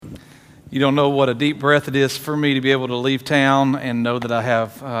You don't know what a deep breath it is for me to be able to leave town and know that I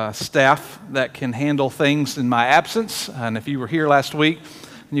have staff that can handle things in my absence. And if you were here last week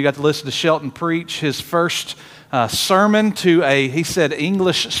and you got to listen to Shelton preach his first sermon to he said,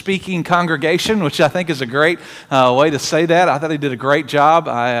 English-speaking congregation, which I think is a great way to say that. I thought he did a great job.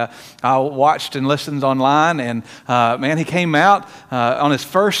 I watched and listened online, and man, he came out on his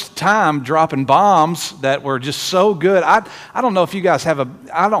first time dropping bombs that were just so good. I don't know if you guys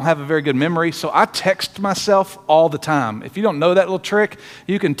I don't have a very good memory, so I text myself all the time. If you don't know that little trick,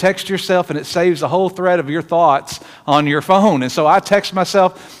 you can text yourself, and it saves the whole thread of your thoughts on your phone. And so I text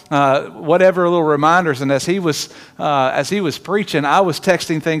myself whatever little reminders, and as he was preaching, I was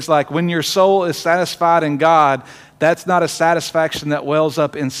texting things like, when your soul is satisfied in God, that's not a satisfaction that wells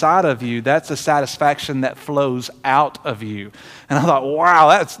up inside of you. That's a satisfaction that flows out of you. And I thought,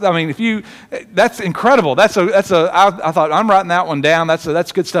 wow, that's incredible. I thought, I'm writing that one down.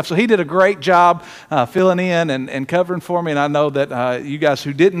 That's good stuff. So he did a great job filling in and covering for me. And I know that you guys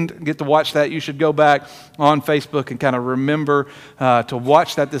who didn't get to watch that, you should go back on Facebook and kind of remember to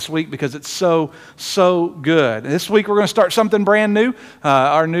watch that this week, because it's so good. This week we're going to start something brand new.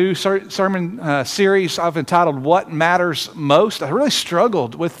 Our new sermon series I've entitled What Matters Most. I really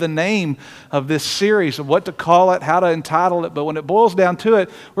struggled with the name of this series, of what to call it, how to entitle it, but when it boils down to it,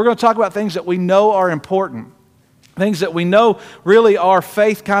 we're going to talk about things that we know are important, things that we know really our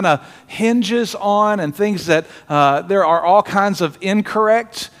faith kind of hinges on, and things that there are all kinds of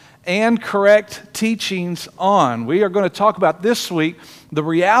incorrect and correct teachings on. We are going to talk about this week the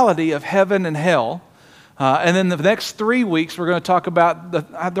reality of heaven and hell. And then the next 3 weeks, we're going to talk about,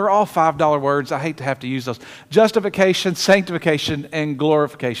 they're all $5 words. I hate to have to use those. Justification, sanctification, and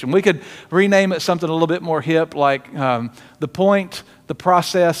glorification. We could rename it something a little bit more hip, like the point, the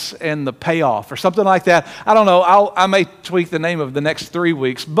process, and the payoff, or something like that. I don't know. I may tweak the name of the next 3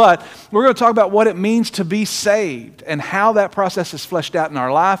 weeks, but we're going to talk about what it means to be saved and how that process is fleshed out in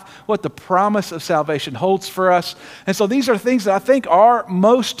our life, what the promise of salvation holds for us. And so these are things that I think are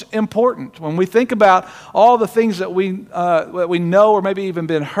most important when we think about all the things that we know, or maybe even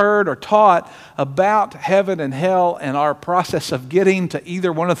been heard or taught about heaven and hell and our process of getting to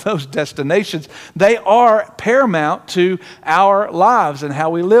either one of those destinations. They are paramount to our lives and how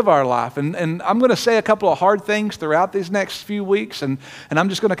we live our life. And I'm going to say a couple of hard things throughout these next few weeks, and I'm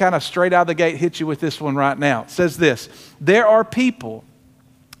just going to kind of straight out of the gate hit you with this one right now. It says this: there are people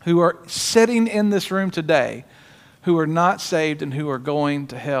who are sitting in this room today who are not saved and who are going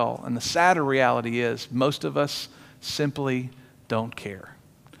to hell. And the sadder reality is most of us simply don't care.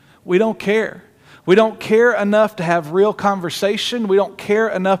 We don't care. We don't care enough to have real conversation. We don't care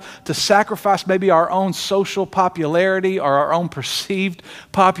enough to sacrifice maybe our own social popularity or our own perceived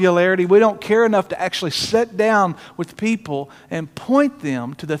popularity. We don't care enough to actually sit down with people and point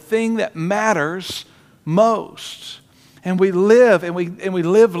them to the thing that matters most. And we live and we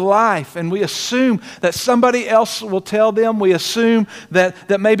live life, and we assume that somebody else will tell them. We assume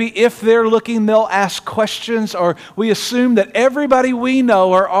that maybe if they're looking, they'll ask questions, or we assume that everybody we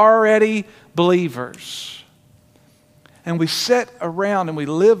know are already believers. And we sit around and we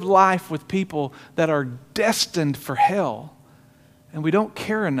live life with people that are destined for hell, and we don't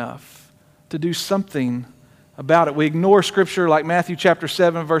care enough to do something about it. We ignore scripture like Matthew chapter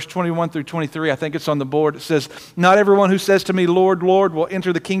 7, verse 21 through 23. I think it's on the board. It says, "Not everyone who says to me, 'Lord, Lord,' will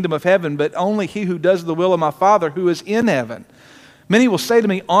enter the kingdom of heaven, but only he who does the will of my Father who is in heaven. Many will say to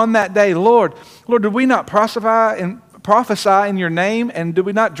me on that day, 'Lord, Lord, did we not prophesy in your name, and did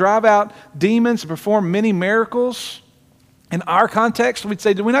we not drive out demons and perform many miracles?'" In our context, we'd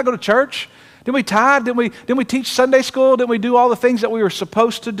say, "Did we not go to church? Didn't we tithe? Didn't we teach Sunday school? Didn't we do all the things that we were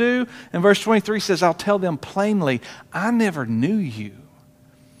supposed to do?" And verse 23 says, "I'll tell them plainly, I never knew you."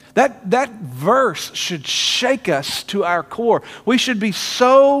 That verse should shake us to our core. We should be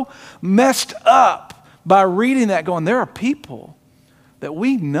so messed up by reading that, going, there are people that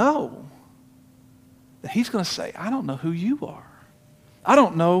we know that he's going to say, "I don't know who you are. I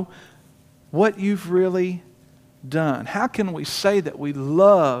don't know what you've really done." How can we say that we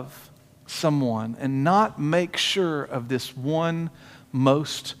love someone and not make sure of this one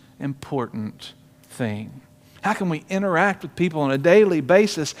most important thing? How can we interact with people on a daily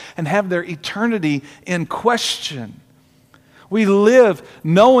basis and have their eternity in question? We live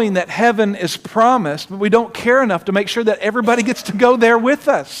knowing that heaven is promised, but we don't care enough to make sure that everybody gets to go there with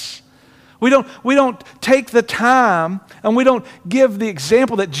us. We don't take the time, and we don't give the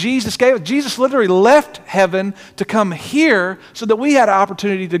example that Jesus gave. Jesus literally left heaven to come here so that we had an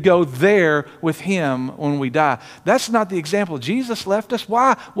opportunity to go there with him when we die. That's not the example Jesus left us.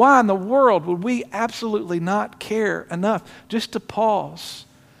 Why in the world would we absolutely not care enough just to pause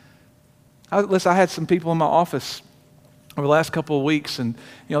I had some people in my office over the last couple of weeks, and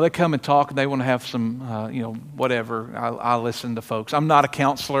they come and talk, and they want to have some, whatever. I listen to folks. I'm not a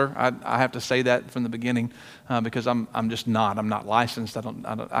counselor. I have to say that from the beginning because I'm just not. I'm not licensed.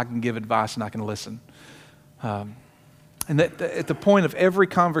 I can give advice and I can listen. And at the point of every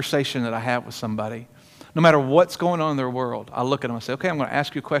conversation that I have with somebody, no matter what's going on in their world, I look at them and say, okay, I'm going to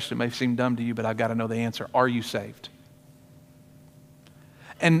ask you a question. It may seem dumb to you, but I've got to know the answer. Are you saved?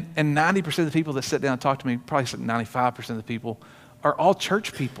 And 90% of the people that sit down and talk to me, probably 95% of the people, are all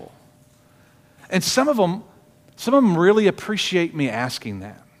church people. And some of them really appreciate me asking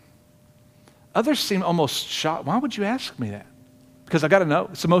that. Others seem almost shocked. Why would you ask me that? Because I got to know.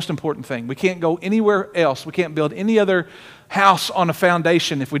 It's the most important thing. We can't go anywhere else. We can't build any other house on a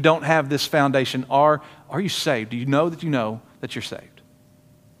foundation if we don't have this foundation. Are you saved? Do you know that you're saved?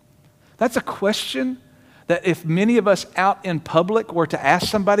 That's a question that if many of us out in public were to ask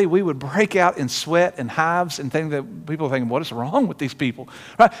somebody, we would break out in sweat and hives and think that people are thinking, what is wrong with these people?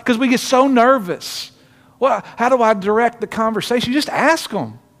 Right? Because we get so nervous. Well, how do I direct the conversation? You just ask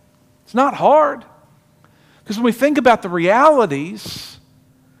them. It's not hard. Because when we think about the realities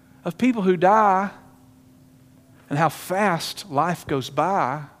of people who die and how fast life goes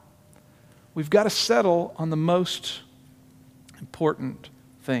by, we've got to settle on the most important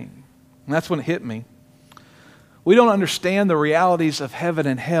thing. And that's when it hit me. We don't understand the realities of heaven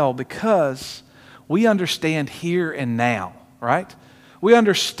and hell because we understand here and now, right? We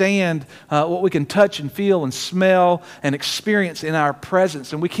understand what we can touch and feel and smell and experience in our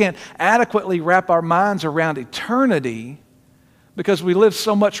presence. And we can't adequately wrap our minds around eternity because we live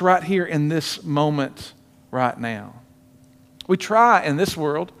so much right here in this moment right now. We try in this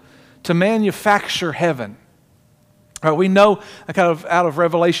world to manufacture heaven. We know kind of out of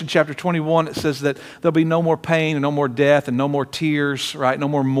Revelation chapter 21, it says that there'll be no more pain and no more death and no more tears, right? No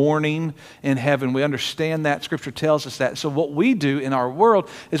more mourning in heaven. We understand that. Scripture tells us that. So what we do in our world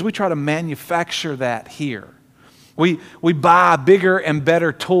is we try to manufacture that here. We buy bigger and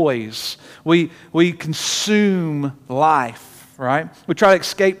better toys. We consume life. Right? We try to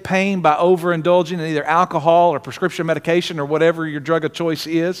escape pain by overindulging in either alcohol or prescription medication or whatever your drug of choice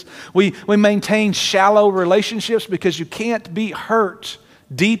is. We maintain shallow relationships because you can't be hurt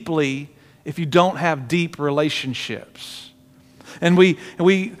deeply if you don't have deep relationships. And we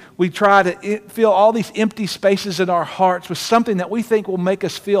try to fill all these empty spaces in our hearts with something that we think will make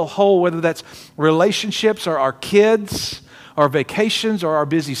us feel whole, whether that's relationships or our kids, our vacations or our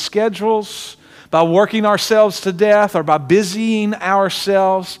busy schedules, by working ourselves to death or by busying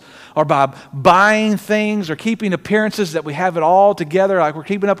ourselves or by buying things or keeping appearances that we have it all together, like we're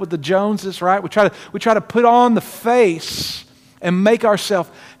keeping up with the Joneses, right? We try to put on the face and make ourselves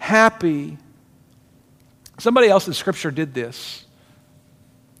happy. Somebody else in Scripture did this.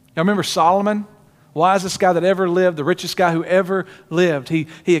 Y'all remember Solomon? Wisest guy that ever lived, the richest guy who ever lived. He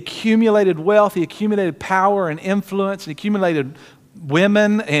accumulated wealth, he accumulated power and influence, he accumulated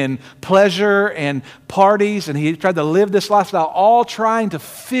women and pleasure and parties, and he tried to live this lifestyle, all trying to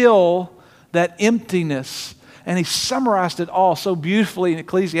fill that emptiness. And he summarized it all so beautifully in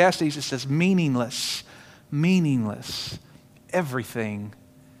Ecclesiastes. It says, meaningless, meaningless. Everything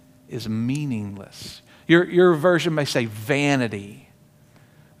is meaningless. Your version may say vanity,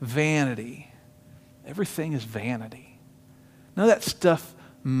 vanity. Everything is vanity. None of that stuff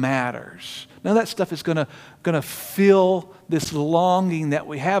matters. None of that stuff is going to fill this longing that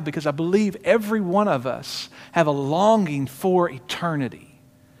we have, because I believe every one of us have a longing for eternity.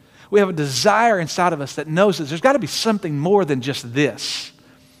 We have a desire inside of us that knows that there's got to be something more than just this,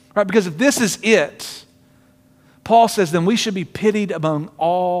 right? Because if this is it, Paul says, then we should be pitied among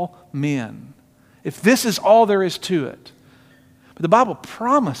all men. If this is all there is to it. But the Bible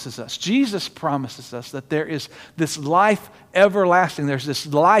promises us, Jesus promises us that there is this life everlasting. There's this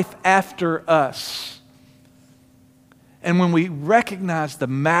life after us. And when we recognize the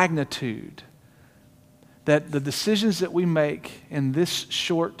magnitude that the decisions that we make in this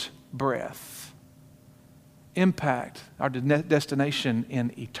short breath impact our destination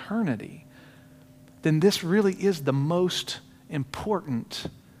in eternity, then this really is the most important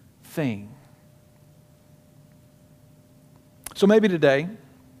thing. So maybe today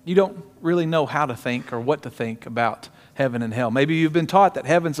you don't really know how to think or what to think about heaven and hell. Maybe you've been taught that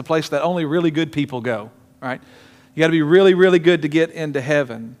heaven's a place that only really good people go, right? You got to be really, really good to get into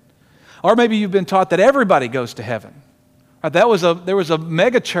heaven. Or maybe you've been taught that everybody goes to heaven. Right? There was a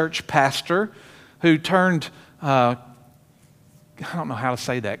mega church pastor who turned, I don't know how to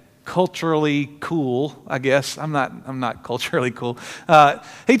say that, culturally cool, I guess. I'm not culturally cool.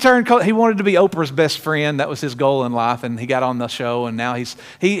 He wanted to be Oprah's best friend. That was his goal in life, and he got on the show, and now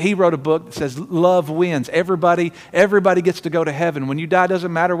he wrote a book that says love wins. Everybody gets to go to heaven. When you die, it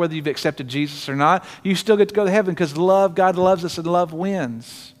doesn't matter whether you've accepted Jesus or not. You still get to go to heaven because God loves us and love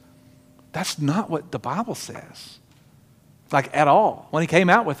wins. That's not what the Bible says. Like at all. When he came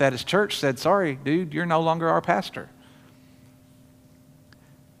out with that, his church said, sorry, dude, you're no longer our pastor.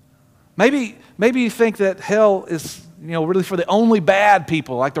 Maybe you think that hell is, really for the only bad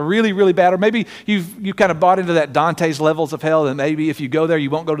people, like the really, really bad, or maybe you kind of bought into that Dante's levels of hell, and maybe if you go there,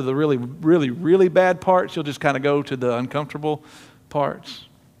 you won't go to the really, really, really bad parts. You'll just kind of go to the uncomfortable parts.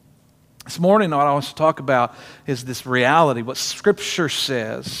 This morning, what I want to talk about is this reality, what Scripture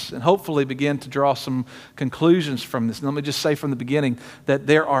says, and hopefully begin to draw some conclusions from this. And let me just say from the beginning that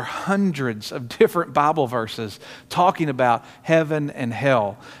there are hundreds of different Bible verses talking about heaven and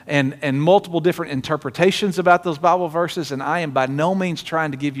hell, and multiple different interpretations about those Bible verses. And I am by no means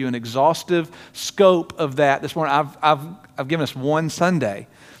trying to give you an exhaustive scope of that. This morning, I've given us one Sunday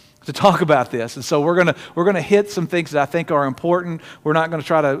to talk about this, and so we're gonna hit some things that I think are important. We're not going to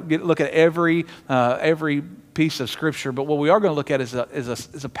try to look at every piece of Scripture, but what we are going to look at is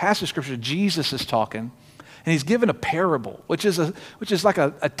a passage of Scripture. Jesus is talking, and he's given a parable, which is like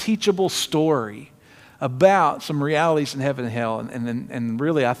a teachable story about some realities in heaven and hell, and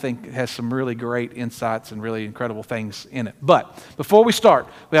really I think it has some really great insights and really incredible things in it. But before we start,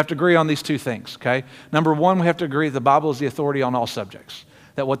 we have to agree on these two things. Okay, number one, we have to agree that the Bible is the authority on all subjects.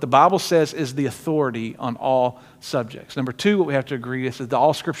 That what the Bible says is the authority on all subjects. Number two, what we have to agree is that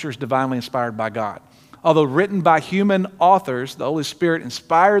all Scripture is divinely inspired by God. Although written by human authors, the Holy Spirit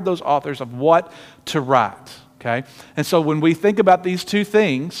inspired those authors of what to write. Okay? And so when we think about these two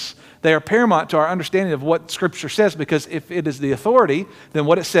things, they are paramount to our understanding of what Scripture says, because if it is the authority, then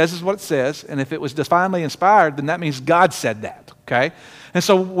what it says is what it says. And if it was divinely inspired, then that means God said that. Okay? And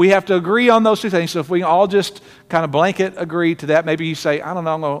so we have to agree on those two things. So if we can all just kind of blanket agree to that, maybe you say, I don't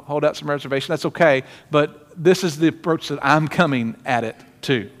know, I'm going to hold out some reservation. That's okay. But this is the approach that I'm coming at it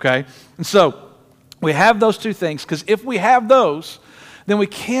too. Okay? And so we have those two things, because if we have those, then we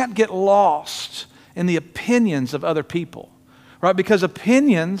can't get lost in the opinions of other people. Right? Because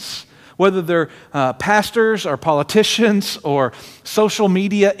opinions, whether they're pastors or politicians or social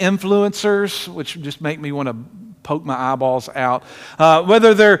media influencers, which just make me want to poke my eyeballs out,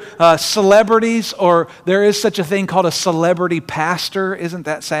 whether they're celebrities, or there is such a thing called a celebrity pastor. Isn't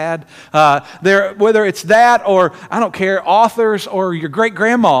that sad? Whether it's that, or I don't care, authors or your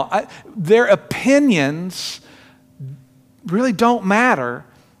great-grandma, their opinions really don't matter.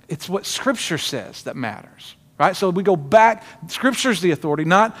 It's what Scripture says that matters. Right? So we go back, Scripture's the authority,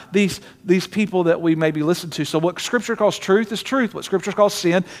 not these people that we maybe listen to. So what Scripture calls truth is truth. What Scripture calls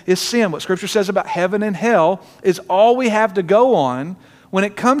sin is sin. What Scripture says about heaven and hell is all we have to go on when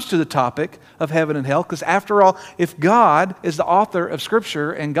it comes to the topic of heaven and hell. Because after all, if God is the author of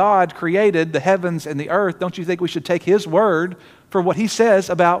Scripture and God created the heavens and the earth, don't you think we should take His word for what He says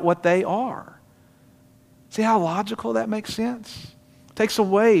about what they are? See how logical that makes sense? It takes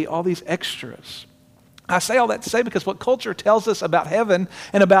away all these extras. I say all that to say because what culture tells us about heaven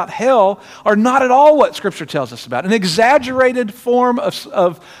and about hell are not at all what Scripture tells us about. An exaggerated form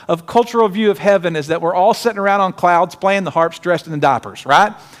of cultural view of heaven is that we're all sitting around on clouds playing the harps dressed in diapers,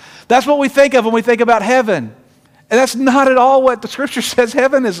 right? That's what we think of when we think about heaven. And that's not at all what the Scripture says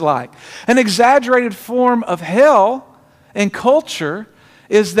heaven is like. An exaggerated form of hell in culture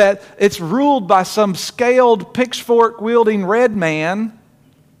is that it's ruled by some scaled, pitchfork-wielding red man,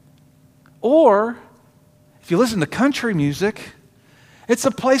 or if you listen to country music, it's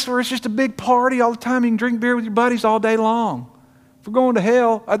a place where it's just a big party all the time. You can drink beer with your buddies all day long. If we're going to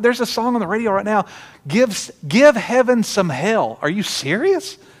hell, there's a song on the radio right now, Give Heaven Some Hell. Are you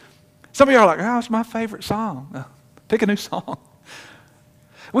serious? Some of you are like, oh, it's my favorite song. Pick a new song.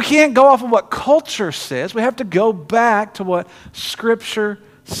 We can't go off of what culture says. We have to go back to what Scripture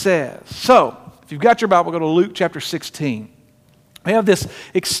says. So, if you've got your Bible, go to Luke chapter 16. We have this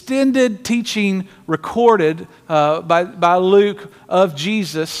extended teaching recorded by Luke of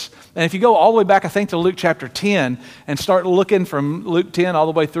Jesus. And if you go all the way back, I think, to Luke chapter 10 and start looking from Luke 10 all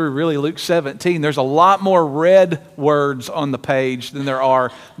the way through really Luke 17, there's a lot more red words on the page than there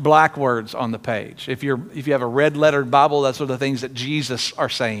are black words on the page. If you have a red-lettered Bible, that's what the things that Jesus are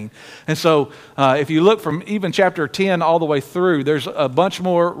saying. And so if you look from even chapter 10 all the way through, there's a bunch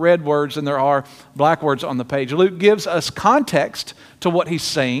more red words than there are black words on the page. Luke gives us context to what he's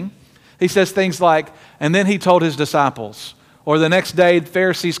saying. He says things like, and then he told his disciples, Or the next day, the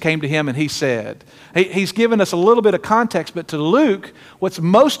Pharisees came to him and he said. He's given us a little bit of context, but to Luke, what's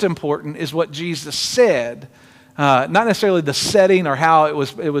most important is what Jesus said, not necessarily the setting or how it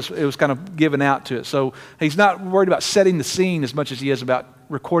was kind of given out to it. So he's not worried about setting the scene as much as he is about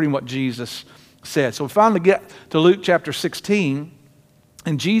recording what Jesus said. So we finally get to Luke chapter 16,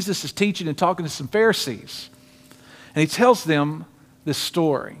 and Jesus is teaching and talking to some Pharisees. And he tells them this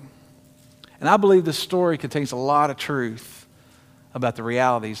story. And I believe this story contains a lot of truth about the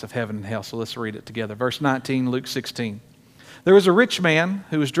realities of heaven and hell. So let's read it together. Verse 19, Luke 16. There was a rich man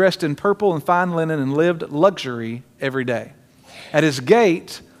who was dressed in purple and fine linen and lived luxury every day. At his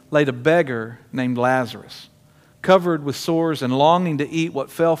gate laid a beggar named Lazarus, covered with sores and longing to eat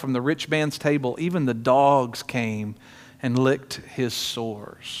what fell from the rich man's table. Even the dogs came and licked his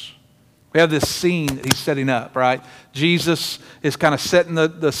sores. We have this scene that he's setting up, right? Jesus is kind of setting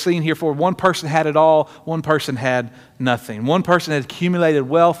the scene here for one person had it all, one person had nothing. One person had accumulated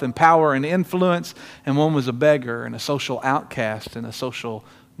wealth and power and influence, and one was a beggar and a social outcast and a social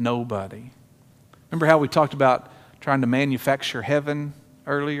nobody. Remember how we talked about trying to manufacture heaven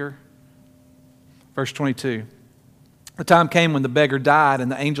earlier? Verse 22. The time came when the beggar died,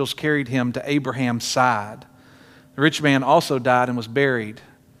 and the angels carried him to Abraham's side. The rich man also died and was buried.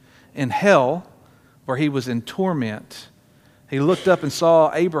 In hell, where he was in torment, he looked up and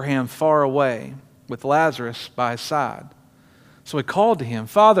saw Abraham far away with Lazarus by his side. So he called to him,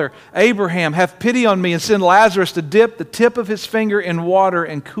 Father, Abraham, have pity on me and send Lazarus to dip the tip of his finger in water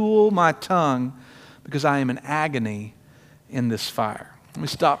and cool my tongue, because I am in agony in this fire. Let me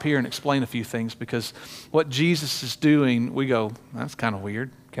stop here and explain a few things, because what Jesus is doing, we go, that's kind of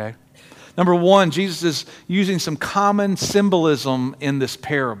weird, okay? Number one, Jesus is using some common symbolism in this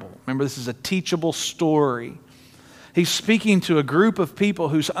parable. Remember, this is a teachable story. He's speaking to a group of people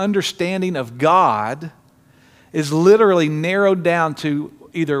whose understanding of God is literally narrowed down to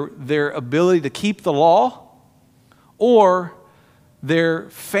either their ability to keep the law or their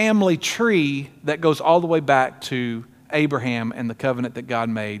family tree that goes all the way back to Abraham and the covenant that God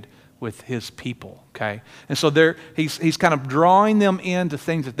made with his people, okay? And so he's kind of drawing them into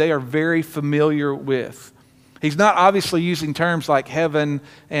things that they are very familiar with. He's not obviously using terms like heaven,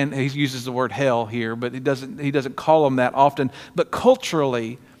 and he uses the word hell here, but he doesn't call them that often. But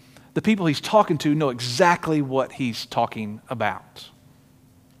culturally, the people he's talking to know exactly what he's talking about.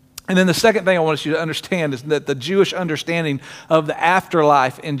 And then the second thing I want you to understand is that the Jewish understanding of the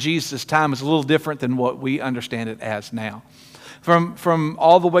afterlife in Jesus' time is a little different than what we understand it as now. From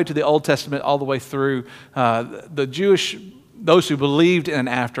all the way to the Old Testament, all the way through, the Jewish, those who believed in an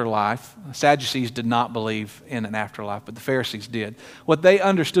afterlife, Sadducees did not believe in an afterlife, but the Pharisees did. What they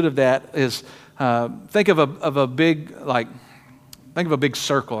understood of that is, think of a big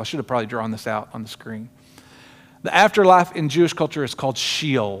circle. I should have probably drawn this out on the screen. The afterlife in Jewish culture is called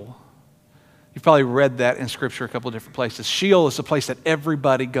Sheol. You've probably read that in Scripture a couple of different places. Sheol is the place that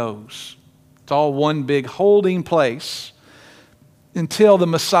everybody goes. It's all one big holding place until the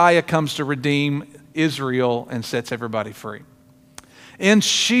Messiah comes to redeem Israel and sets everybody free. In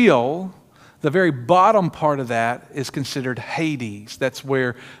Sheol, the very bottom part of that is considered Hades. That's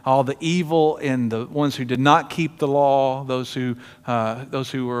where all the evil and the ones who did not keep the law, those who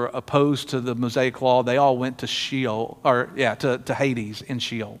were opposed to the Mosaic law, they all went to Sheol, to Hades in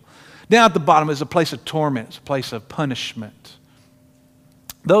Sheol. Down at the bottom is a place of torment. It's a place of punishment.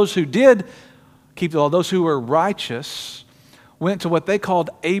 Those who did keep the law, those who were righteous, went to what they called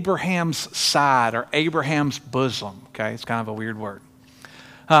Abraham's side or Abraham's bosom. Okay, it's kind of a weird word.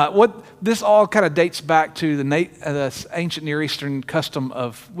 What this all kind of dates back to the ancient Near Eastern custom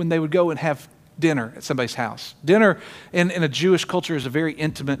of when they would go and have dinner at somebody's house. Dinner in a Jewish culture is a very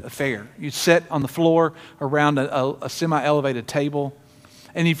intimate affair. You'd sit on the floor around a semi-elevated table.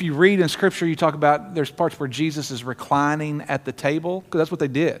 And if you read in Scripture, you talk about there's parts where Jesus is reclining at the table, because that's what they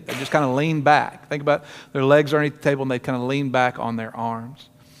did. They just kind of leaned back. Think about their legs are underneath the table, and they kind of lean back on their arms.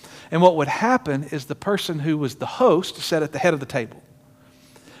 And what would happen is the person who was the host sat at the head of the table.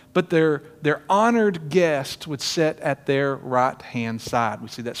 But their honored guest would sit at their right-hand side. We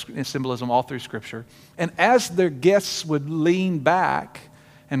see that in symbolism all through Scripture. And as their guests would lean back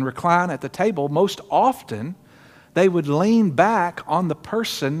and recline at the table, most often they would lean back on the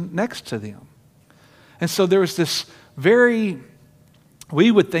person next to them. And so there was this we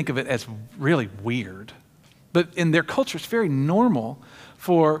would think of it as really weird, but in their culture it's very normal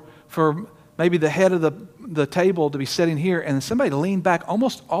for maybe the head of the table to be sitting here and somebody to lean back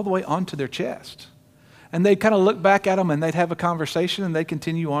almost all the way onto their chest. And they'd kind of look back at them and they'd have a conversation and they'd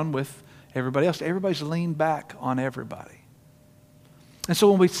continue on with everybody else. Everybody's leaned back on everybody. And so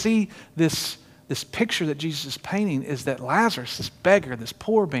when we see this this picture that Jesus is painting is that Lazarus, this beggar, this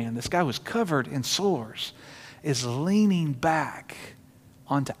poor man, this guy who was covered in sores, is leaning back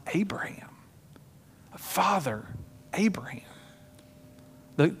onto Abraham, Father Abraham,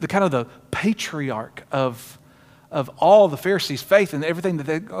 the kind of the patriarch of all the Pharisees' faith and everything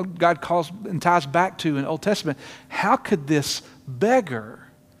that God calls and ties back to in the Old Testament. How could this beggar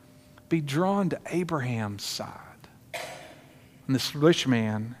be drawn to Abraham's side? And this rich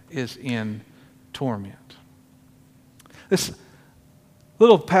man is in torment. This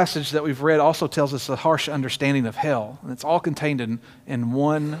little passage that we've read also tells us a harsh understanding of hell. And it's all contained in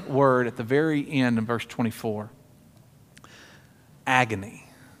one word at the very end in verse 24. Agony.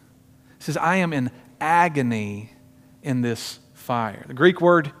 It says, I am in agony in this fire. The Greek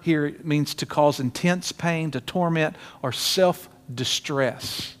word here means to cause intense pain, to torment, or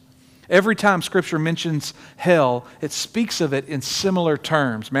self-distress. Every time Scripture mentions hell, it speaks of it in similar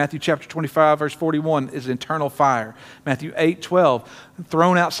terms. Matthew chapter 25, verse 41 is eternal fire. Matthew 8:12,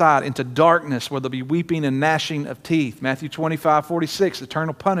 thrown outside into darkness where there'll be weeping and gnashing of teeth. Matthew 25:46,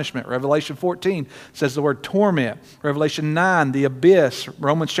 eternal punishment. Revelation 14 says the word torment. Revelation 9, the abyss.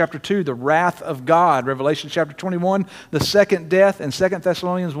 Romans chapter 2, the wrath of God. Revelation chapter 21, the second death. And 2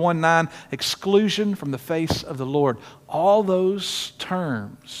 Thessalonians 1:9, exclusion from the face of the Lord. All those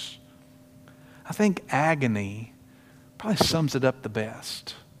terms, I think agony probably sums it up the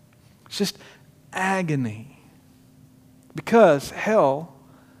best. It's just agony. Because hell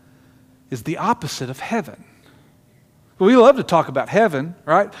is the opposite of heaven. We love to talk about heaven,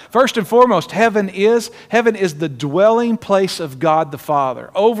 right? First and foremost, heaven is the dwelling place of God the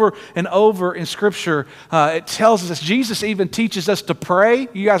Father. Over and over in Scripture, it tells us, Jesus even teaches us to pray.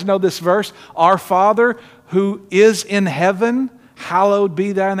 You guys know this verse, Our Father who is in heaven, hallowed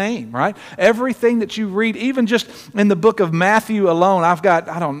be thy name, right? Everything that you read, even just in the book of Matthew alone, I've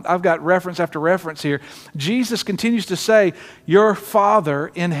got reference after reference here. Jesus continues to say, your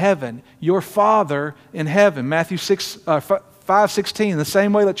Father in heaven, your Father in heaven. Matthew 5:16, the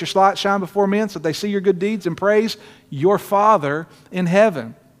same way let your light shine before men so that they see your good deeds and praise your Father in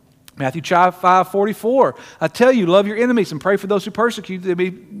heaven. Matthew 5:44, I tell you, love your enemies and pray for those who persecute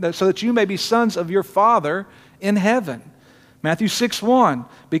you so that you may be sons of your Father in heaven. Matthew 6:1,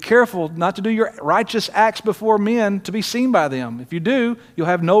 be careful not to do your righteous acts before men to be seen by them. If you do, you'll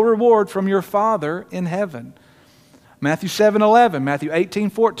have no reward from your Father in heaven. Matthew 7:11, Matthew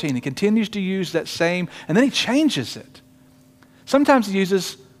 18:14, he continues to use that same, and then he changes it. Sometimes he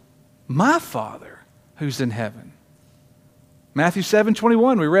uses my Father who's in heaven. Matthew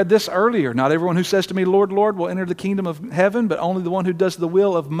 7:21, we read this earlier. Not everyone who says to me, Lord, Lord, will enter the kingdom of heaven, but only the one who does the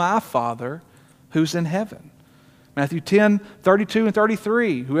will of my Father who's in heaven. Matthew 10:32 and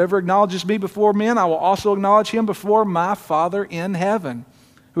 33, whoever acknowledges me before men, I will also acknowledge him before my Father in heaven.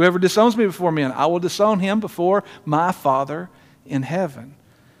 Whoever disowns me before men, I will disown him before my Father in heaven.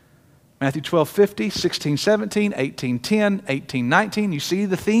 Matthew 12:50, 16:17, 18:10, 18:19, you see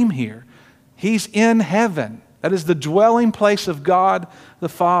the theme here. He's in heaven. That is the dwelling place of God the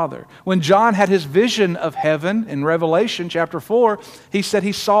Father. When John had his vision of heaven in Revelation chapter 4, he said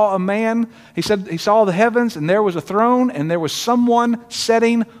he saw a man, he said he saw the heavens and there was a throne and there was someone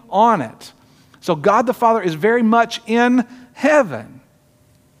sitting on it. So God the Father is very much in heaven.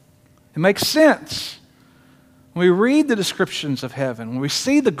 It makes sense. When we read the descriptions of heaven, when we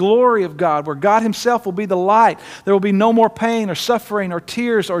see the glory of God, where God himself will be the light, there will be no more pain or suffering or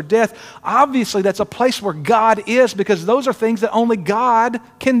tears or death. Obviously, that's a place where God is because those are things that only God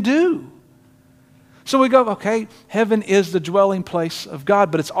can do. So we go, okay, heaven is the dwelling place of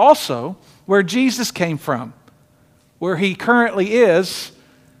God, but it's also where Jesus came from, where he currently is,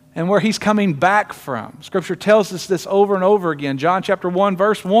 and where he's coming back from. Scripture tells us this over and over again. John chapter 1,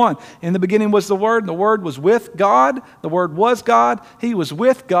 verse 1. In the beginning was the Word, and the Word was with God. The Word was God. He was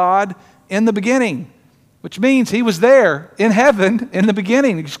with God in the beginning, which means he was there in heaven in the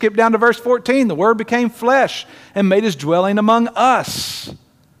beginning. You skip down to verse 14. The Word became flesh and made his dwelling among us.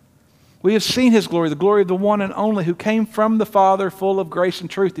 We have seen his glory, the glory of the one and only who came from the Father, full of grace and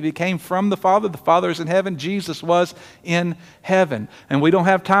truth. If he came from the Father is in heaven, Jesus was in heaven. And we don't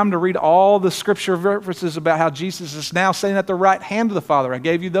have time to read all the scripture references about how Jesus is now sitting at the right hand of the Father. I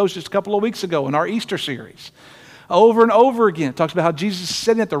gave you those just a couple of weeks ago in our Easter series. Over and over again, it talks about how Jesus is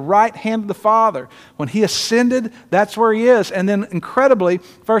sitting at the right hand of the Father. When he ascended, that's where he is. And then incredibly,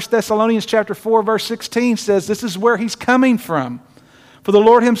 1 Thessalonians chapter 4, verse 16 says this is where he's coming from. For the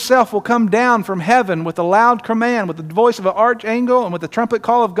Lord himself will come down from heaven with a loud command, with the voice of an archangel, and with the trumpet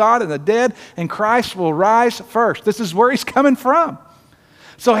call of God, and the dead and Christ will rise first. This is where he's coming from.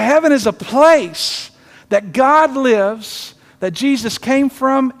 So heaven is a place that God lives, that Jesus came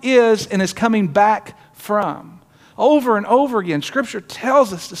from, is, and is coming back from. Over and over again, Scripture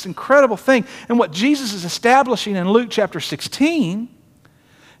tells us this incredible thing. And what Jesus is establishing in Luke chapter 16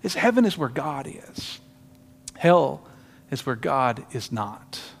 is heaven is where God is. Hell is where God is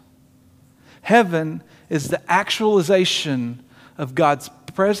not. Heaven is the actualization of God's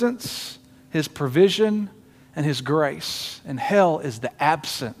presence, His provision, and His grace. And hell is the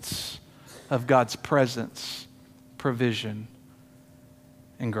absence of God's presence, provision,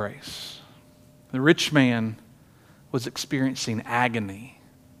 and grace. The rich man was experiencing agony,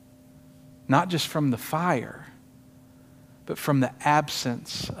 not just from the fire, but from the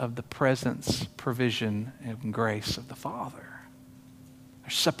absence of the presence, provision, and grace of the Father.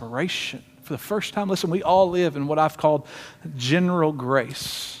 There's separation. For the first time, listen, we all live in what I've called general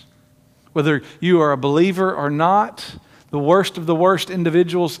grace. Whether you are a believer or not, the worst of the worst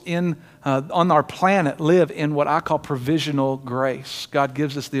individuals on our planet live in what I call provisional grace. God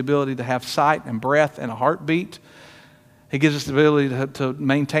gives us the ability to have sight and breath and a heartbeat. He gives us the ability to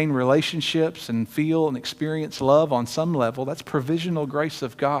maintain relationships and feel and experience love on some level. That's provisional grace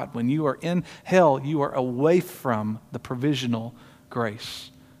of God. When you are in hell, you are away from the provisional grace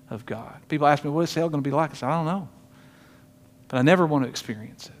of God. People ask me, what is hell going to be like? I say, I don't know. But I never want to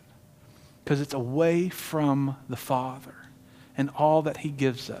experience it because it's away from the Father and all that He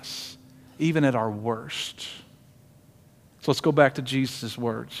gives us, even at our worst. So let's go back to Jesus'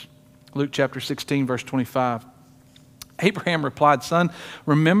 words. Luke chapter 16, verse 25. Abraham replied, Son,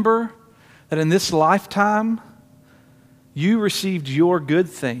 remember that in this lifetime you received your good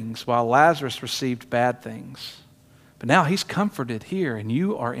things while Lazarus received bad things. But now he's comforted here and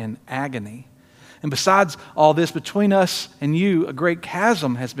you are in agony. And besides all this, between us and you, a great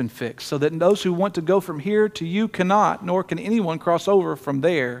chasm has been fixed, so that those who want to go from here to you cannot, nor can anyone cross over from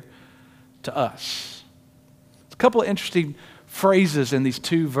there to us. There's a couple of interesting phrases in these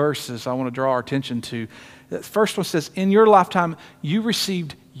two verses I want to draw our attention to. The first one says, in your lifetime, you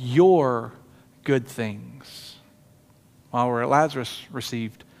received your good things, while Lazarus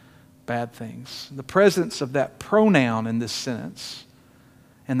received bad things. The presence of that pronoun in this sentence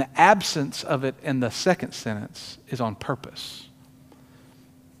and the absence of it in the second sentence is on purpose.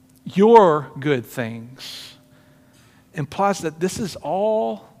 Your good things implies that this is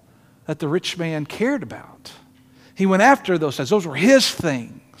all that the rich man cared about. He went after those things. Those were his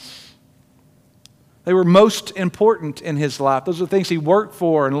things. They were most important in his life. Those are the things he worked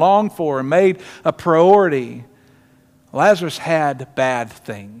for and longed for and made a priority. Lazarus had bad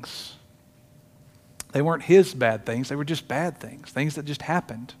things. They weren't his bad things. They were just bad things, things that just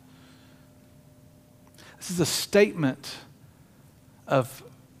happened. This is a statement of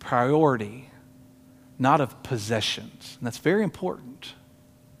priority, not of possessions. And that's very important.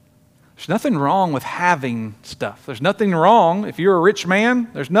 There's nothing wrong with having stuff. There's nothing wrong, if you're a rich man,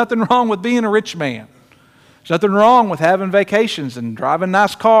 there's nothing wrong with being a rich man. There's nothing wrong with having vacations and driving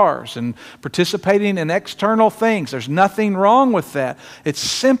nice cars and participating in external things. There's nothing wrong with that. It's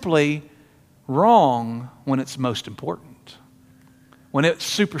simply wrong when it's most important. When it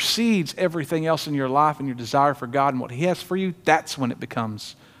supersedes everything else in your life and your desire for God and what He has for you, that's when it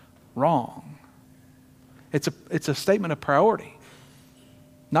becomes wrong. It's a statement of priority,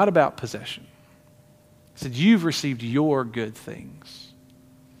 not about possession. He said, you've received your good things.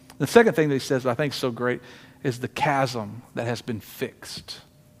 The second thing that he says that I think is so great is the chasm that has been fixed.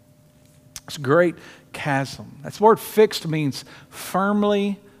 It's a great chasm. That word fixed means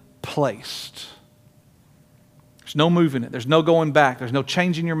firmly placed. There's no moving it. There's no going back. There's no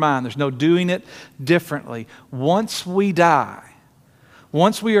changing your mind. There's no doing it differently. Once we die,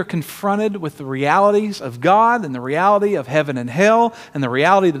 once we are confronted with the realities of God and the reality of heaven and hell and the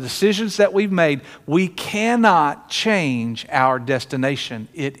reality of the decisions that we've made, we cannot change our destination.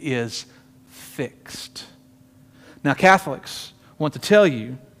 It is fixed. Now, Catholics want to tell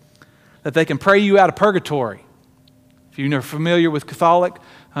you that they can pray you out of purgatory. If you're familiar with Catholic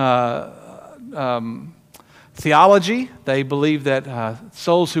theology, they believe that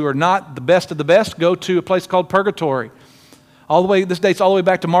souls who are not the best of the best go to a place called purgatory. This dates all the way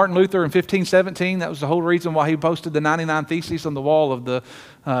back to Martin Luther in 1517. That was the whole reason why he posted the 99 Theses on the wall of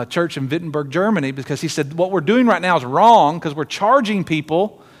the church in Wittenberg, Germany, because he said, what we're doing right now is wrong because we're charging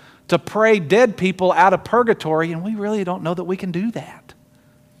people to pray dead people out of purgatory, and we really don't know that we can do that.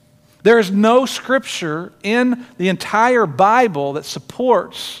 There is no scripture in the entire Bible that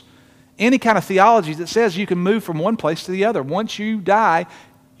supports any kind of theology that says you can move from one place to the other. Once you die,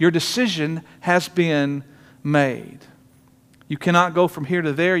 your decision has been made. You cannot go from here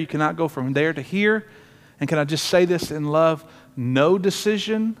to there. You cannot go from there to here. And can I just say this in love? No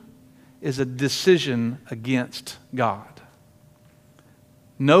decision is a decision against God.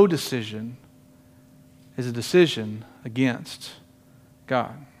 No decision is a decision against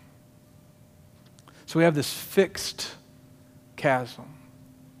God. So we have this fixed chasm.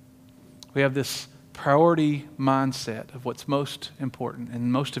 We have this priority mindset of what's most important.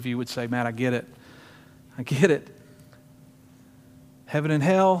 And most of you would say, Matt, I get it. I get it. Heaven and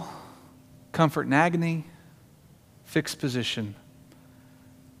hell, comfort and agony, fixed position.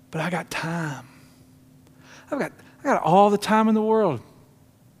 But I got time. I got all the time in the world.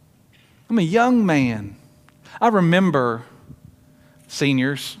 I'm a young man. I remember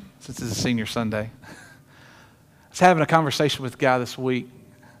seniors, since it's a senior Sunday. I was having a conversation with a guy this week.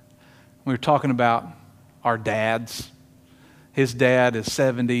 We were talking about our dads. His dad is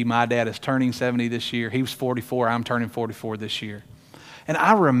 70. My dad is turning 70 this year. He was 44. I'm turning 44 this year. And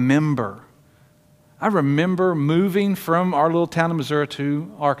I remember moving from our little town of Missouri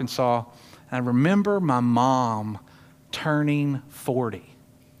to Arkansas. And I remember my mom turning 40.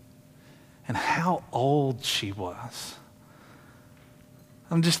 And how old she was.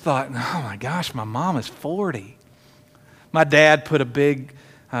 I just thought, oh my gosh, my mom is 40. My dad put a big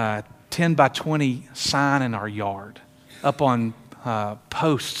 10 by 20 sign in our yard up on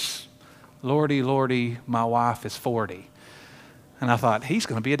posts. Lordy, Lordy, my wife is 40. And I thought, he's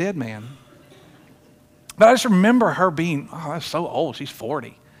going to be a dead man. But I just remember her being, oh, that's so old. She's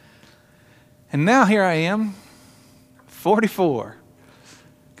 40. And now here I am, 44,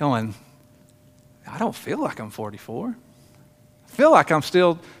 going, I don't feel like I'm 44. I feel like I'm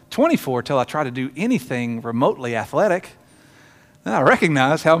still 24 till I try to do anything remotely athletic. Then I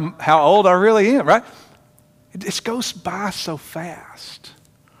recognize how old I really am, right? It just goes by so fast.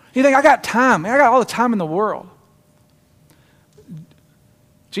 You think, I got time. I got all the time in the world.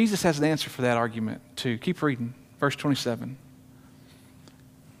 Jesus has an answer for that argument too. Keep reading. Verse 27.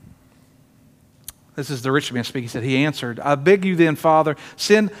 This is the rich man speaking. He said, he answered, I beg you then, Father,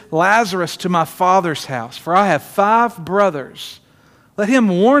 send Lazarus to my father's house, for I have 5 brothers. Let him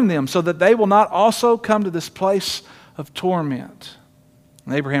warn them so that they will not also come to this place of torment.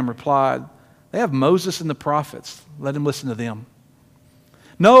 And Abraham replied, they have Moses and the prophets. Let him listen to them.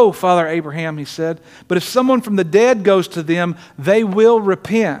 No, Father Abraham, he said, but if someone from the dead goes to them, they will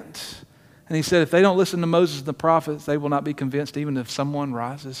repent. And he said, if they don't listen to Moses and the prophets, they will not be convinced even if someone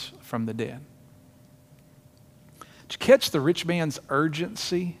rises from the dead. Did you catch the rich man's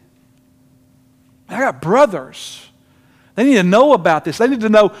urgency? I got brothers. They need to know about this. They need to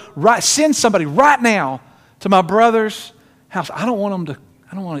know, send somebody right now to my brother's house. I don't want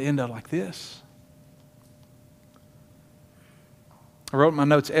to end up like this. I wrote in my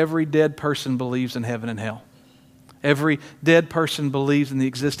notes, every dead person believes in heaven and hell. Every dead person believes in the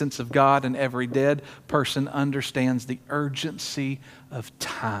existence of God, and every dead person understands the urgency of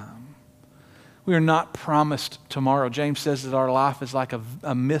time. We are not promised tomorrow. James says that our life is like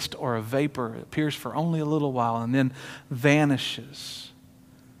a mist or a vapor. It appears for only a little while and then vanishes.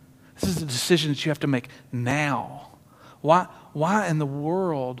 This is a decision that you have to make now. Why in the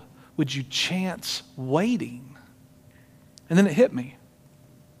world would you chance waiting? And then it hit me.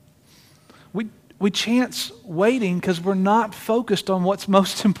 We chance waiting because we're not focused on what's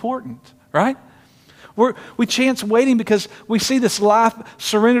most important, right? We chance waiting because we see this life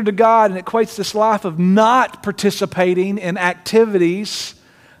surrendered to God, and it equates this life of not participating in activities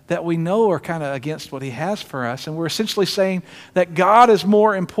that we know are kind of against what He has for us. And we're essentially saying that God is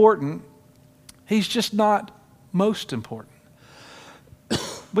more important. He's just not most important.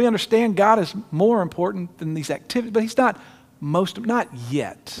 We understand God is more important than these activities, but He's not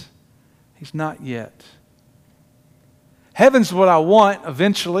yet. He's not yet. Heaven's what I want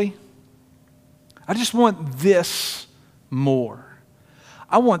eventually. I just want this more.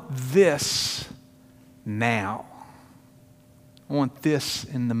 I want this now. I want this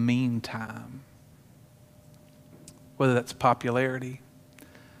in the meantime. Whether that's popularity,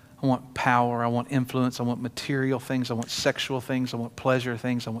 I want power, I want influence, I want material things, I want sexual things, I want pleasure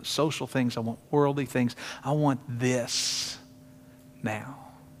things, I want social things, I want worldly things. I want this now.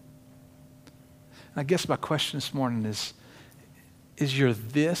 I guess my question this morning is your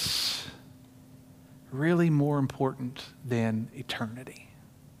this really more important than eternity?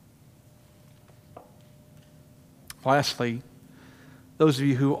 Lastly, those of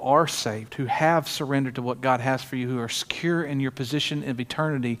you who are saved, who have surrendered to what God has for you, who are secure in your position of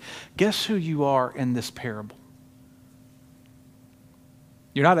eternity, guess who you are in this parable?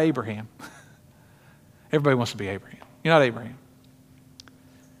 You're not Abraham. Everybody wants to be Abraham. You're not Abraham.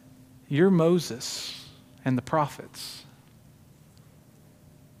 You're Moses and the prophets.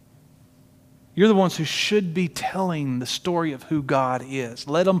 You're the ones who should be telling the story of who God is.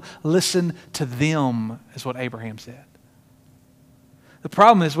 Let them listen to them, is what Abraham said. The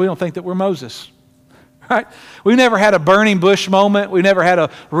problem is we don't think that we're Moses. Right? We've never had a burning bush moment. We've never had a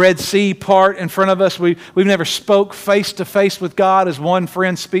Red Sea part in front of us. We've never spoke face to face with God as one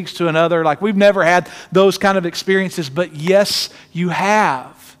friend speaks to another. Like, we've never had those kind of experiences, but yes, you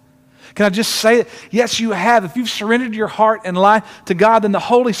have. Can I just say it? Yes, you have. If you've surrendered your heart and life to God, then the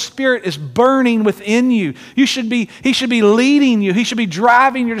Holy Spirit is burning within you. He should be leading you. He should be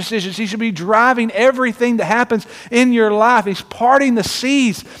driving your decisions. He should be driving everything that happens in your life. He's parting the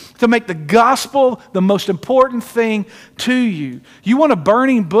seas to make the gospel the most important thing to you. You want a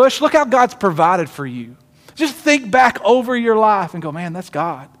burning bush? Look how God's provided for you. Just think back over your life and go, man, that's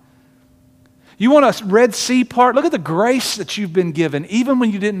God. You want a Red Sea part? Look at the grace that you've been given, even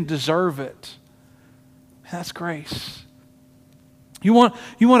when you didn't deserve it. Man, that's grace. You want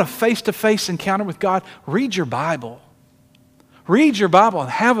a face-to-face encounter with God? Read your Bible. Read your Bible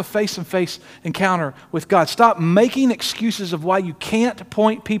and have a face-to-face encounter with God. Stop making excuses of why you can't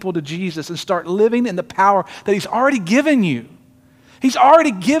point people to Jesus and start living in the power that He's already given you. He's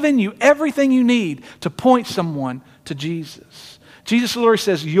already given you everything you need to point someone to Jesus. Jesus literally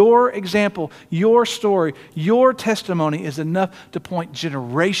says, your example, your story, your testimony is enough to point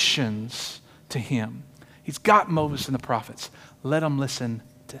generations to Him. He's got Moses and the prophets. Let them listen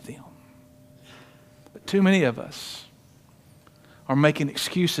to them. But too many of us are making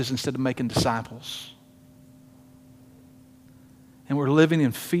excuses instead of making disciples. And we're living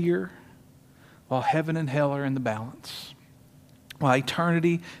in fear while heaven and hell are in the balance. While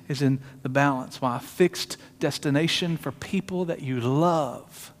eternity is in the balance, while a fixed destination for people that you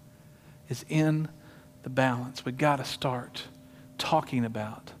love is in the balance. We've got to start talking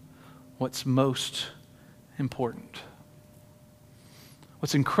about what's most important.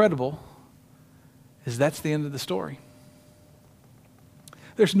 What's incredible is that's the end of the story.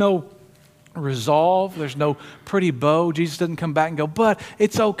 There's no resolve. There's no pretty bow. Jesus doesn't come back and go, but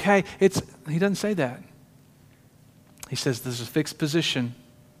it's okay. He doesn't say that. He says there's a fixed position.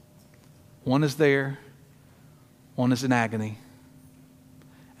 One is there. One is in agony.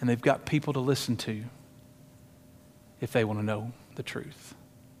 And they've got people to listen to if they want to know the truth.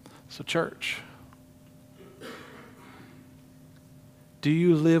 So, church, do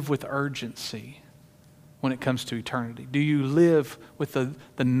you live with urgency when it comes to eternity? Do you live with the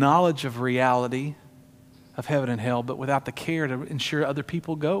knowledge of reality of heaven and hell, but without the care to ensure other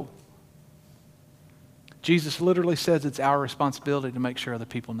people go? Jesus literally says it's our responsibility to make sure other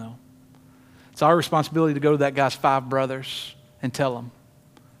people know. It's our responsibility to go to that guy's 5 brothers and tell them.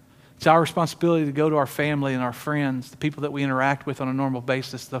 It's our responsibility to go to our family and our friends, the people that we interact with on a normal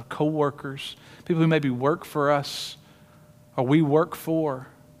basis, the co-workers, people who maybe work for us or we work for,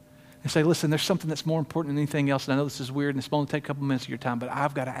 and say, listen, there's something that's more important than anything else, and I know this is weird, and it's going to take a couple minutes of your time, but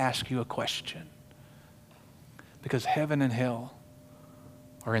I've got to ask you a question. Because heaven and hell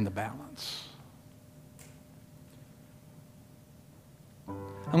are in the balance.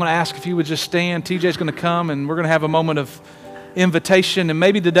 I'm going to ask if you would just stand. TJ's going to come, and we're going to have a moment of invitation. And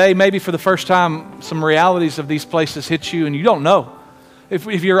maybe today, maybe for the first time, some realities of these places hit you, and you don't know. If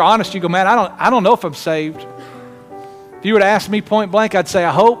you're honest, you go, man, I don't know if I'm saved. If you were to ask me point blank, I'd say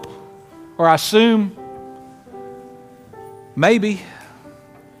I hope, or I assume, maybe.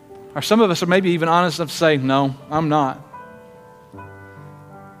 Or some of us are maybe even honest enough to say, no, I'm not.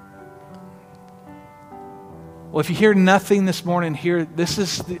 Well, if you hear nothing this morning here, this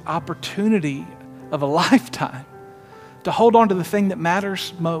is the opportunity of a lifetime to hold on to the thing that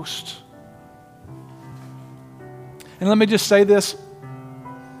matters most. And let me just say this.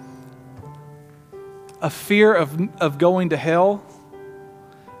 A fear of going to hell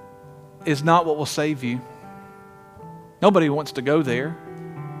is not what will save you. Nobody wants to go there.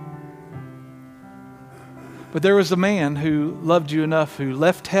 But there was a man who loved you enough, who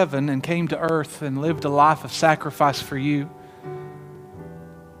left heaven and came to earth and lived a life of sacrifice for you.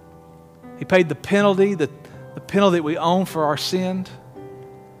 He paid the penalty, the penalty that we own for our sin.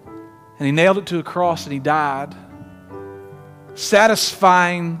 And He nailed it to a cross and He died,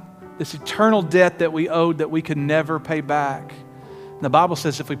 satisfying this eternal debt that we owed that we could never pay back. And the Bible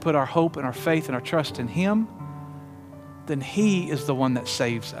says if we put our hope and our faith and our trust in Him, then He is the one that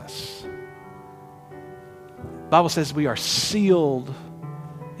saves us. The Bible says we are sealed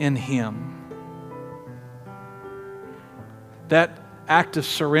in Him. That act of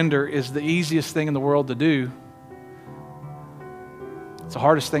surrender is the easiest thing in the world to do. It's the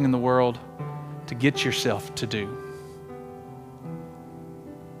hardest thing in the world to get yourself to do.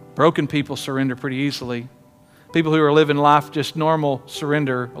 Broken people surrender pretty easily. People who are living life just normal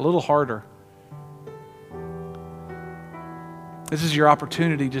surrender a little harder. This is your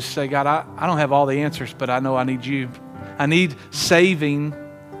opportunity. Just say, God, I don't have all the answers, but I know I need you. I need saving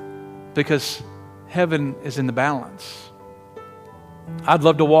because heaven is in the balance. I'd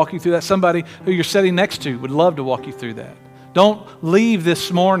love to walk you through that. Somebody who you're sitting next to would love to walk you through that. Don't leave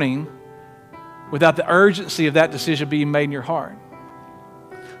this morning without the urgency of that decision being made in your heart.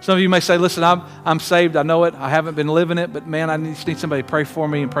 Some of you may say, listen, I'm saved, I know it, I haven't been living it, but man, I just need somebody to pray for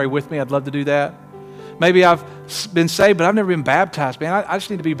me and pray with me. I'd love to do that. Maybe I've been saved, but I've never been baptized. Man, I just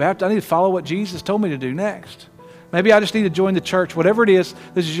need to be baptized. I need to follow what Jesus told me to do next. Maybe I just need to join the church. Whatever it is,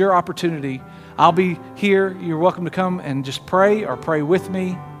 this is your opportunity. I'll be here. You're welcome to come and just pray or pray with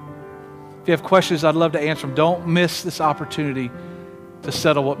me. If you have questions, I'd love to answer them. Don't miss this opportunity to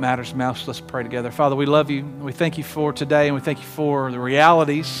settle what matters most. Let's pray together. Father, we love you. We thank you for today, and we thank you for the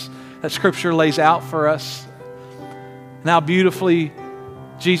realities that Scripture lays out for us. And how beautifully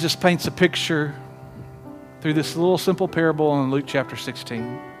Jesus paints a picture through this little simple parable in Luke chapter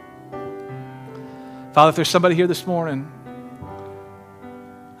 16. Father, if there's somebody here this morning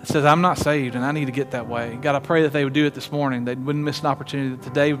that says, I'm not saved and I need to get that way, God, I pray that they would do it this morning. They wouldn't miss an opportunity, that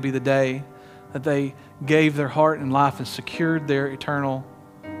today would be the day that they gave their heart and life and secured their eternal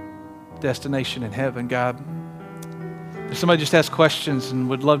destination in heaven. God, if somebody just has questions and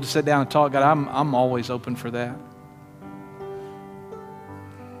would love to sit down and talk, God, I'm always open for that.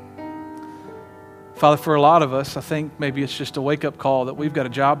 Father, for a lot of us, I think maybe it's just a wake-up call that we've got a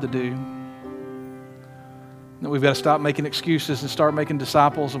job to do. That we've got to stop making excuses and start making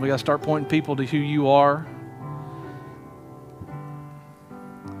disciples, and we've got to start pointing people to who you are.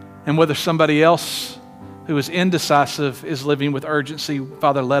 And whether somebody else who is indecisive is living with urgency,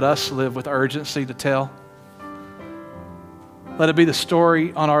 Father, let us live with urgency to tell. Let it be the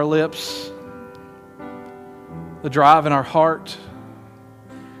story on our lips, the drive in our heart.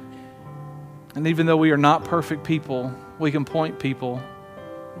 And even though we are not perfect people, we can point people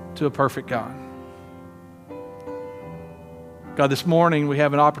to a perfect God. God, this morning we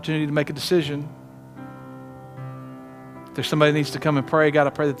have an opportunity to make a decision. If there's somebody that needs to come and pray, God, I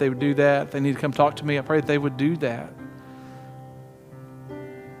pray that they would do that. If they need to come talk to me, I pray that they would do that.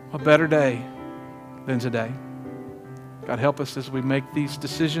 What better day than today? God, help us as we make these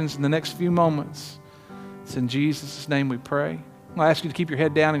decisions in the next few moments. It's in Jesus' name we pray. I'll ask you to keep your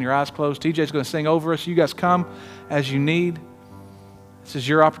head down and your eyes closed. TJ's going to sing over us. You guys come as you need. This is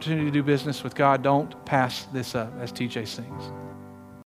your opportunity to do business with God. Don't pass this up as TJ sings.